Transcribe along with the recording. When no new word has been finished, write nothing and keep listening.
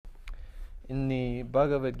In the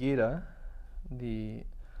Bhagavad-Gita, the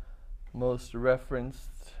most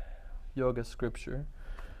referenced yoga scripture,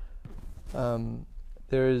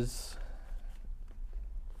 there is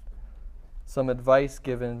some advice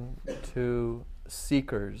given to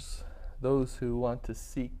seekers, those who want to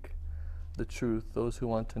seek the truth, those who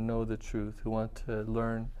want to know the truth, who want to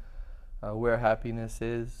learn where happiness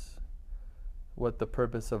is, what the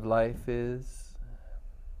purpose of life is,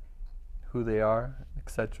 who they are,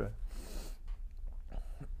 etc.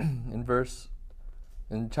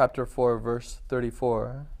 In chapter 4, verse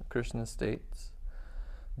 34, Krishna states,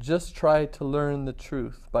 "Just try to learn the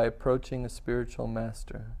truth by approaching a spiritual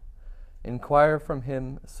master. Inquire from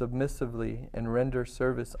him submissively and render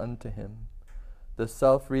service unto him. The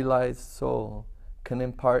self-realized soul can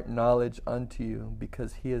impart knowledge unto you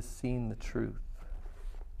because he has seen the truth."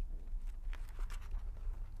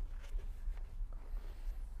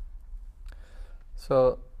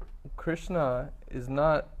 So Krishna is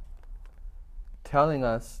not telling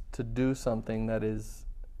us to do something that is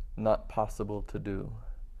not possible to do.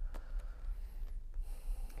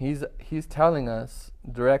 He's telling us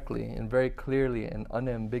directly and very clearly and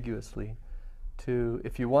unambiguously to,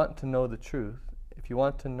 if you want to know the truth, if you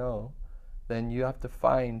want to know, then you have to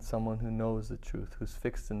find someone who knows the truth, who's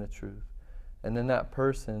fixed in the truth. And then that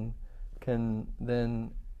person can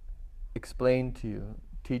then explain to you,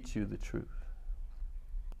 teach you the truth.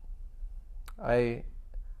 I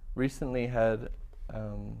recently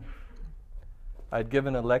I'd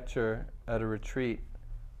given a lecture at a retreat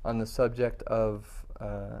on the subject of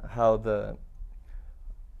how the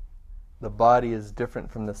body is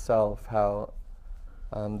different from the self, how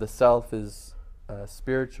the self is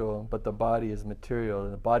spiritual, but the body is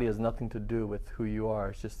material. The body has nothing to do with who you are.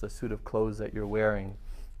 It's just a suit of clothes that you're wearing.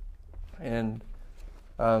 And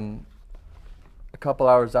a couple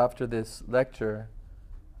hours after this lecture,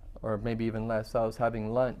 or maybe even less, I was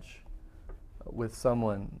having lunch with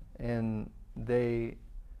someone, and they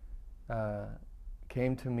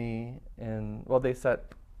came to me, and they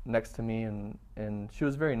sat next to me, and she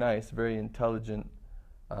was very nice, very intelligent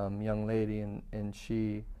young lady, and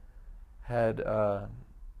she had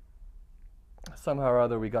somehow or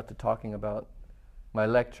other we got to talking about my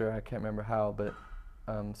lecture. I can't remember how, but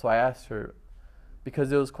so I asked her,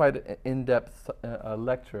 because it was quite an in-depth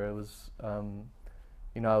lecture. It was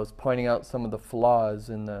I was pointing out some of the flaws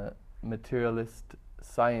in the materialist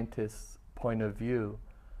scientist's point of view,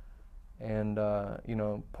 and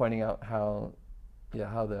pointing out how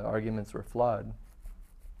the arguments were flawed.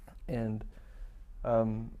 And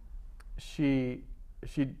I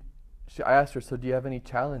asked her, so do you have any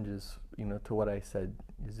challenges, to what I said?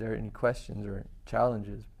 Is there any questions or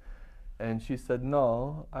challenges? And she said,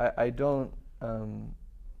 no, I don't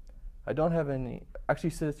have any. Actually,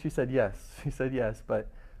 she said yes. She said yes, but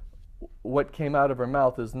what came out of her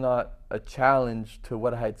mouth is not a challenge to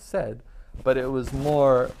what I had said, but it was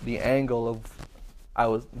more the angle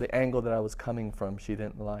that I was coming from. She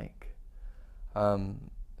didn't like,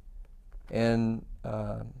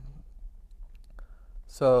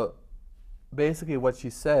 so basically, what she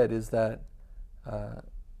said is that,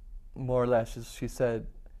 more or less, she said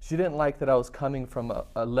she didn't like that I was coming from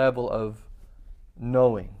a level of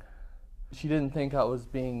knowing. She didn't think I was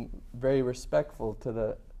being very respectful to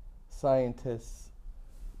the scientists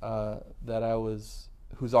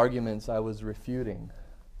whose arguments I was refuting.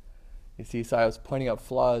 You see, so I was pointing out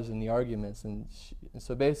flaws in the arguments, and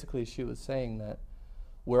so basically she was saying that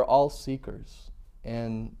we're all seekers,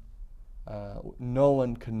 and no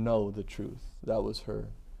one can know the truth. That was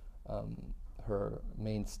her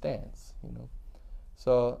main stance,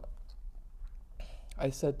 So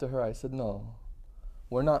I said to her, no,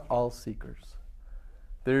 we're not all seekers.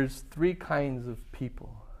 There's three kinds of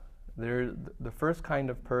people. The first kind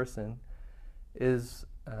of person is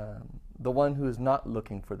the one who is not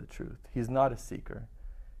looking for the truth. He's not a seeker.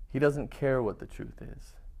 He doesn't care what the truth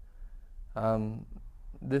is.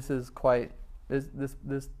 This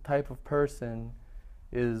type of person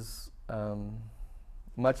is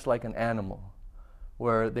much like an animal,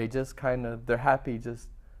 where they're happy just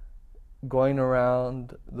going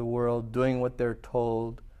around the world, doing what they're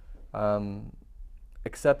told,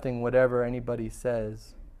 accepting whatever anybody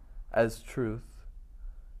says as truth,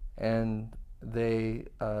 and they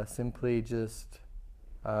simply just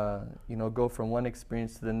go from one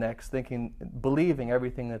experience to the next, believing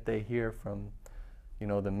everything that they hear from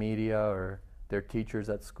the media or their teachers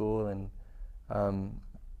at school, and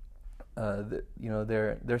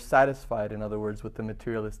they're satisfied, in other words, with the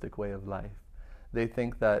materialistic way of life. They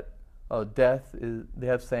think that they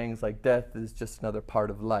have sayings like death is just another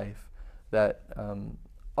part of life, that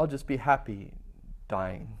I'll just be happy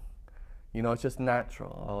dying. It's just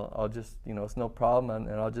natural. I'll just, it's no problem,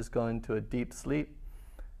 and I'll just go into a deep sleep,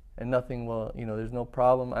 and nothing will, there's no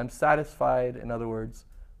problem. I'm satisfied, in other words,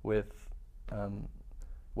 with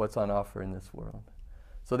what's on offer in this world.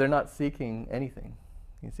 So they're not seeking anything.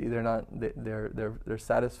 You see, they're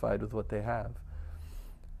satisfied with what they have.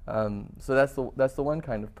 So that's the one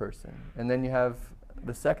kind of person. And then you have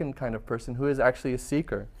the second kind of person who is actually a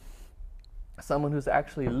seeker, someone who's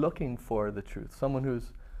actually looking for the truth, someone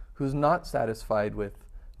who's not satisfied with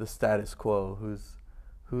the status quo,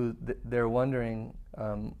 they're wondering,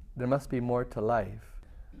 there must be more to life,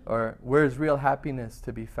 or where is real happiness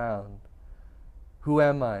to be found? Who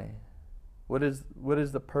am I? What is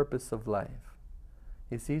the purpose of life?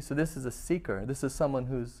 You see, so this is a seeker. This is someone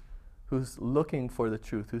who's looking for the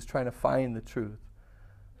truth, who's trying to find the truth,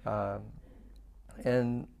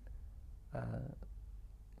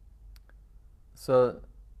 so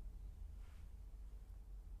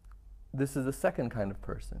this is the second kind of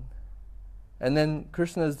person. And then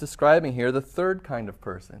Krishna is describing here the third kind of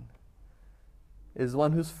person is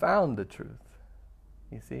one who's found the truth.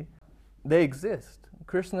 You see? They exist.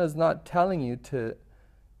 Krishna is not telling you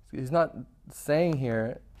he's not saying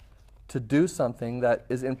here to do something that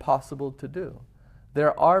is impossible to do.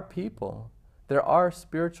 There are people, there are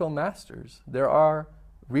spiritual masters, there are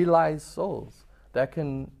realized souls that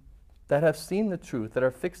have seen the truth, that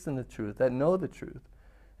are fixed in the truth, that know the truth.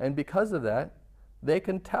 And because of that, they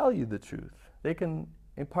can tell you the truth. They can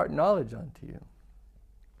impart knowledge onto you.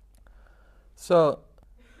 So,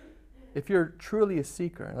 if you're truly a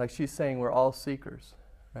seeker, like she's saying, we're all seekers,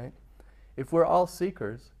 right? If we're all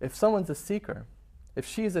seekers, if someone's a seeker, if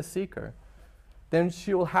she's a seeker, then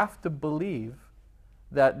she will have to believe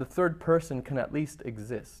that the third person can at least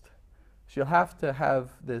exist. She'll have to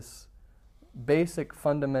have this basic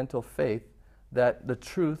fundamental faith that the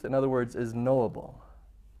truth, in other words, is knowable,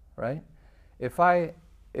 right? If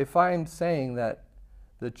I'm saying that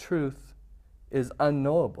the truth is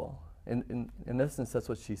unknowable, in essence, that's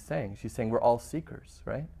what she's saying. She's saying we're all seekers,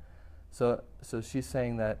 right? So she's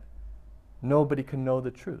saying that nobody can know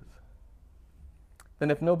the truth. Then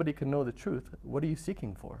if nobody can know the truth, what are you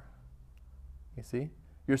seeking for? You see?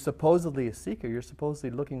 You're supposedly a seeker. You're supposedly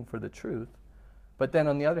looking for the truth. But then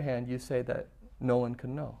on the other hand, you say that no one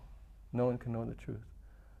can know. No one can know the truth.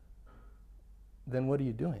 Then what are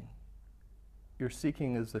you doing? Your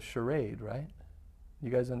seeking is a charade, right? You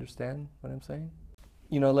guys understand what I'm saying?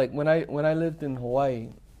 Like when I lived in Hawaii,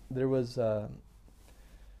 there were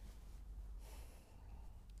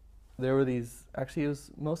these, actually it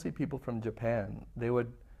was mostly people from Japan. They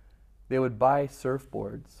would buy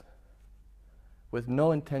surfboards with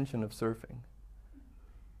no intention of surfing.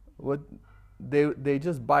 They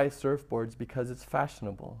just buy surfboards because it's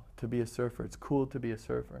fashionable to be a surfer. It's cool to be a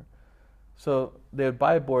surfer. So they would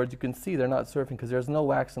buy boards. You can see they're not surfing because there's no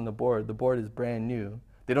wax on the board. The board is brand new.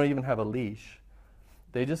 They don't even have a leash.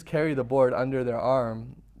 They just carry the board under their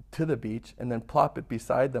arm to the beach and then plop it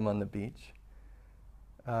beside them on the beach.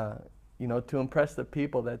 To impress the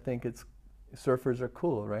people that think surfers are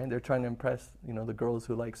cool, right? They're trying to impress, the girls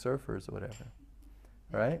who like surfers or whatever,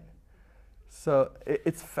 right? So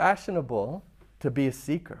it's fashionable to be a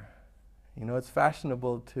seeker. It's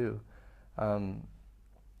fashionable to,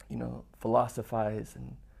 philosophize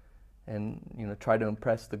and try to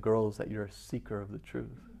impress the girls that you're a seeker of the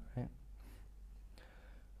truth, right?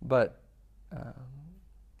 But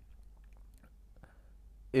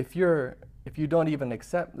if you don't even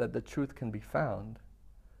accept that the truth can be found,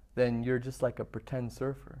 then you're just like a pretend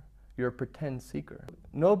surfer. You're a pretend seeker.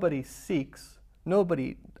 Nobody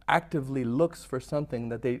actively looks for something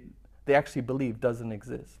that they actually believe doesn't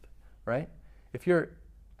exist, right? If you're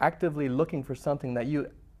actively looking for something that you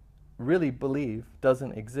really believe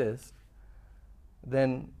doesn't exist,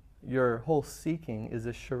 then your whole seeking is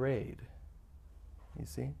a charade, you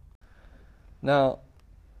see? Now,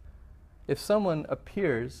 if someone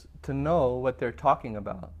appears to know what they're talking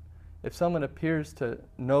about, if someone appears to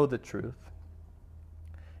know the truth,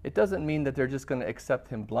 it doesn't mean that they're just going to accept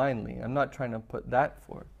him blindly. I'm not trying to put that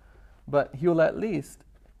forth. But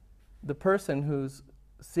the person who's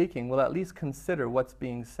seeking will at least consider what's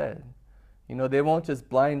being said. They won't just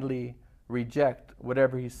blindly reject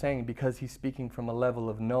whatever he's saying because he's speaking from a level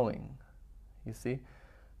of knowing. You see?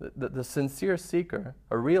 The sincere seeker,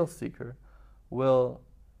 a real seeker, will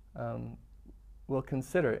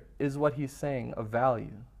consider, is what he's saying of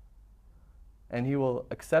value? And he will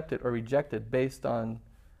accept it or reject it based on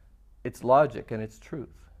its logic and its truth.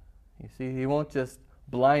 You see, he won't just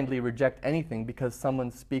blindly reject anything because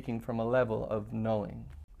someone's speaking from a level of knowing.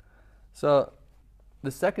 So, the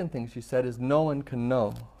second thing she said is no one can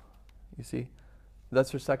know. You see,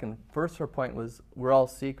 That's her second. First, her point was we're all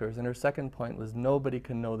seekers, and her second point was nobody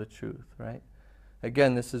can know the truth, right?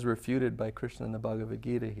 Again, this is refuted by Krishna in the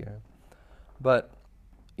Bhagavad-Gita here. But,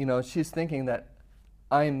 she's thinking that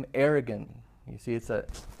I'm arrogant. You see, it's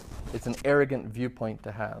an arrogant viewpoint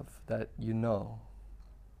to have, that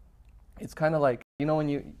It's kind of like,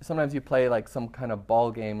 when sometimes you play like some kind of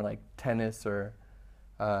ball game, like tennis or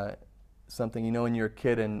something, when you're a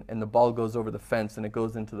kid and the ball goes over the fence and it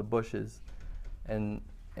goes into the bushes. And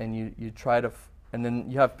you try to, and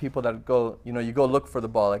then you have people that go, you go look for the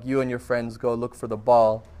ball, like you and your friends go look for the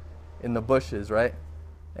ball in the bushes, right?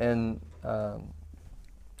 And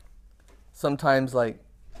sometimes, like,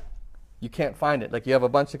 you can't find it. Like, you have a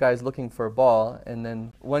bunch of guys looking for a ball, and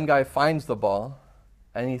then one guy finds the ball,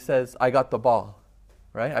 and he says, I got the ball,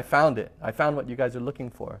 right? I found it. I found what you guys are looking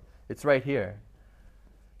for. It's right here.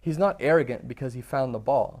 He's not arrogant because he found the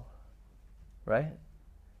ball, right?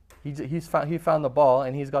 He found the ball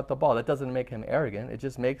and he's got the ball. That doesn't make him arrogant. He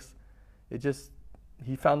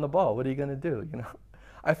found the ball. What are you going to do?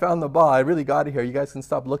 I found the ball. I really got it here. You guys can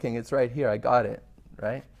stop looking. It's right here. I got it,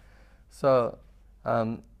 right? So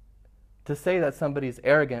to say that somebody's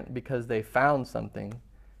arrogant because they found something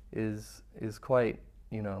is quite,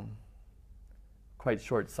 quite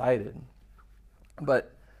short-sighted.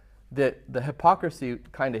 But the hypocrisy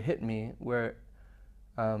kind of hit me where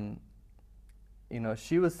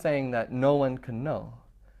she was saying that no one can know.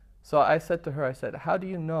 So I said to her, how do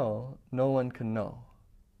you know no one can know?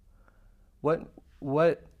 Like,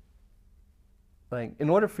 in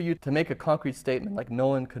order for you to make a concrete statement like no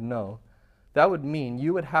one can know, that would mean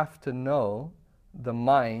you would have to know the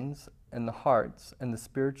minds and the hearts and the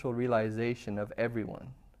spiritual realization of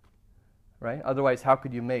everyone, right? Otherwise, how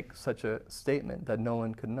could you make such a statement that no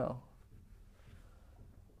one could know?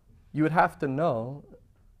 You would have to know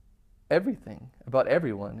everything about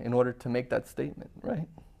everyone in order to make that statement, right?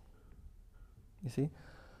 You see?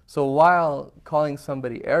 So while calling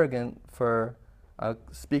somebody arrogant for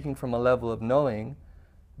speaking from a level of knowing,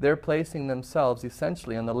 they're placing themselves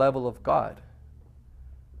essentially on the level of God,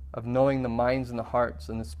 of knowing the minds and the hearts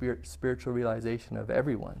and the spiritual realization of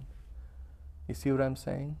everyone. You see what I'm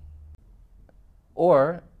saying?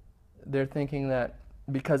 Or they're thinking that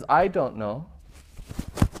because I don't know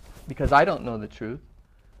the truth,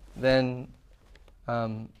 then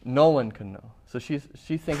no one can know. So she's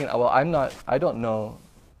thinking, well, I don't know,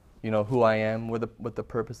 who I am, what the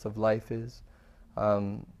purpose of life is,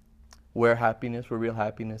 where real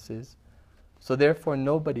happiness is. So therefore,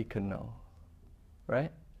 nobody can know,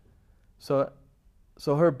 right? So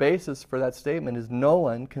her basis for that statement is no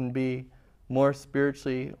one can be more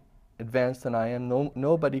spiritually advanced than I am.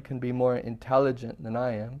 Nobody can be more intelligent than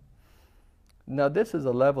I am. Now, this is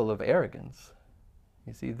a level of arrogance.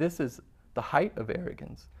 You see, this is the height of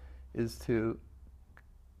arrogance, is to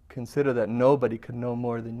consider that nobody can know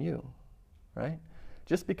more than you, right?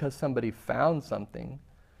 Just because somebody found something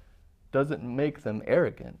doesn't make them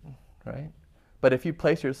arrogant, right? But if you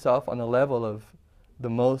place yourself on the level of the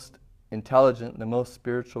most intelligent, the most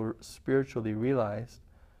spiritually realized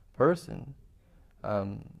person,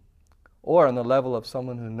 or on the level of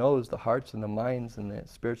someone who knows the hearts and the minds and the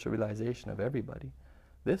spiritual realization of everybody,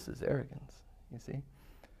 this is arrogance, you see?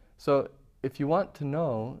 So if you want to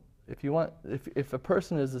know, if a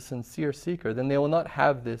person is a sincere seeker, then they will not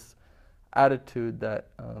have this attitude that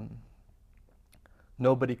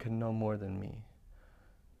nobody can know more than me.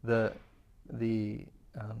 The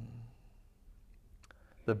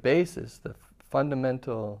basis, the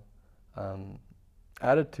fundamental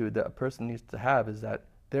attitude that a person needs to have is that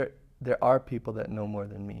there are people that know more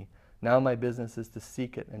than me. Now my business is to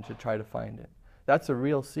seek it and to try to find it. That's a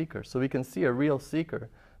real seeker. So we can see a real seeker,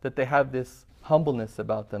 that they have this humbleness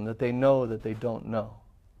about them, that they know that they don't know,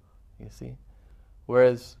 you see?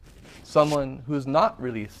 Whereas someone who's not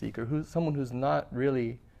really a seeker,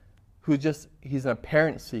 he's an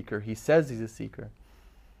apparent seeker, he says he's a seeker,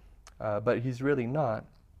 but he's really not,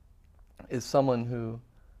 is someone who,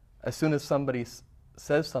 as soon as somebody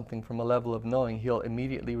says something from a level of knowing, he'll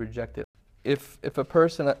immediately reject it. If a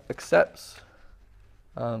person accepts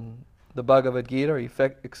the Bhagavad-Gita, or he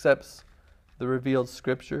accepts the revealed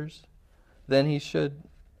scriptures, then he should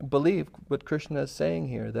believe what Krishna is saying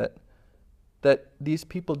here, that these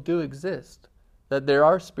people do exist, that there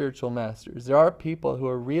are spiritual masters, there are people who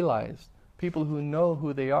are realized, people who know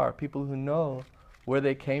who they are, people who know where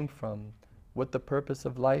they came from, what the purpose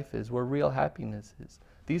of life is, where real happiness is.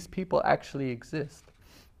 These people actually exist.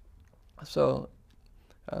 So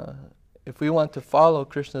if we want to follow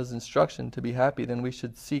Krishna's instruction to be happy, then we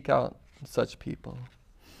should seek out such people.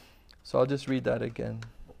 So I'll just read that again.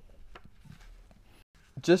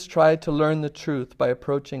 Just try to learn the truth by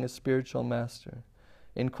approaching a spiritual master.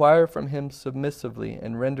 Inquire from him submissively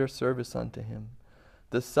and render service unto him.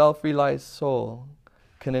 The self-realized soul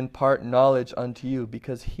can impart knowledge unto you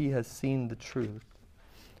because he has seen the truth.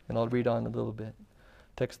 And I'll read on a little bit.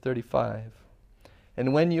 Text 35.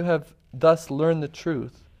 And when you have thus learned the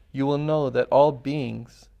truth, you will know that all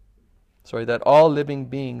living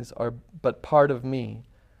beings are but part of me,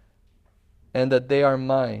 and that they are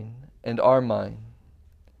mine and are mine.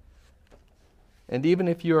 And even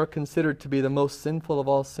if you are considered to be the most sinful of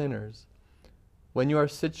all sinners, when you are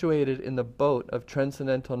situated in the boat of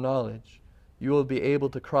transcendental knowledge, you will be able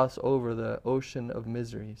to cross over the ocean of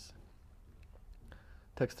miseries.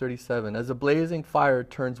 Text 37. As a blazing fire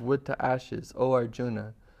turns wood to ashes, O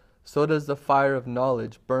Arjuna, so does the fire of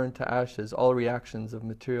knowledge burn to ashes all reactions of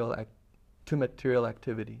material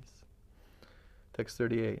activities. Text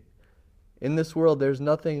 38. In this world there is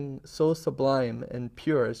nothing so sublime and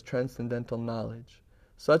pure as transcendental knowledge.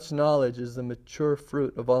 Such knowledge is the mature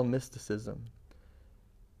fruit of all mysticism.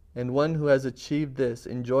 And one who has achieved this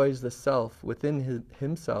enjoys the self within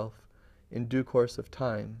himself in due course of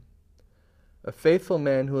time. A faithful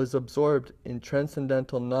man who is absorbed in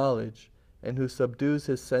transcendental knowledge and who subdues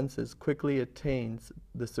his senses quickly attains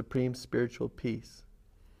the supreme spiritual peace.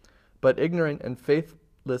 But ignorant and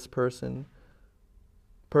faithless persons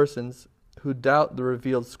who doubt the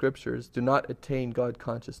revealed scriptures do not attain God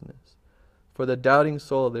consciousness. For the doubting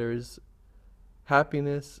soul there is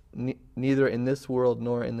happiness neither in this world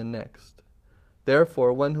nor in the next.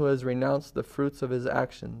 Therefore, one who has renounced the fruits of his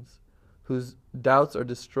actions, whose doubts are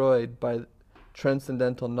destroyed by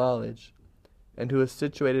transcendental knowledge, and who is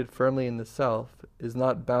situated firmly in the self, is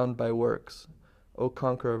not bound by works, O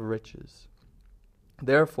conqueror of riches.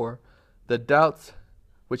 Therefore, the doubts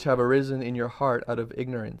which have arisen in your heart out of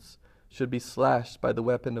ignorance should be slashed by the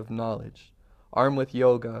weapon of knowledge. Armed with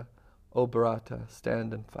yoga, O Bharata,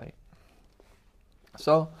 stand and fight.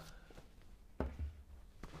 So,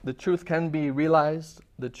 the truth can be realized,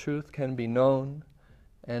 the truth can be known,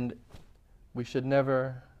 and we should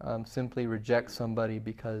never simply reject somebody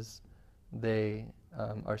because they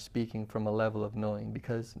are speaking from a level of knowing,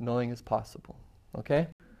 because knowing is possible. Okay?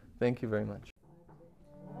 Thank you very much.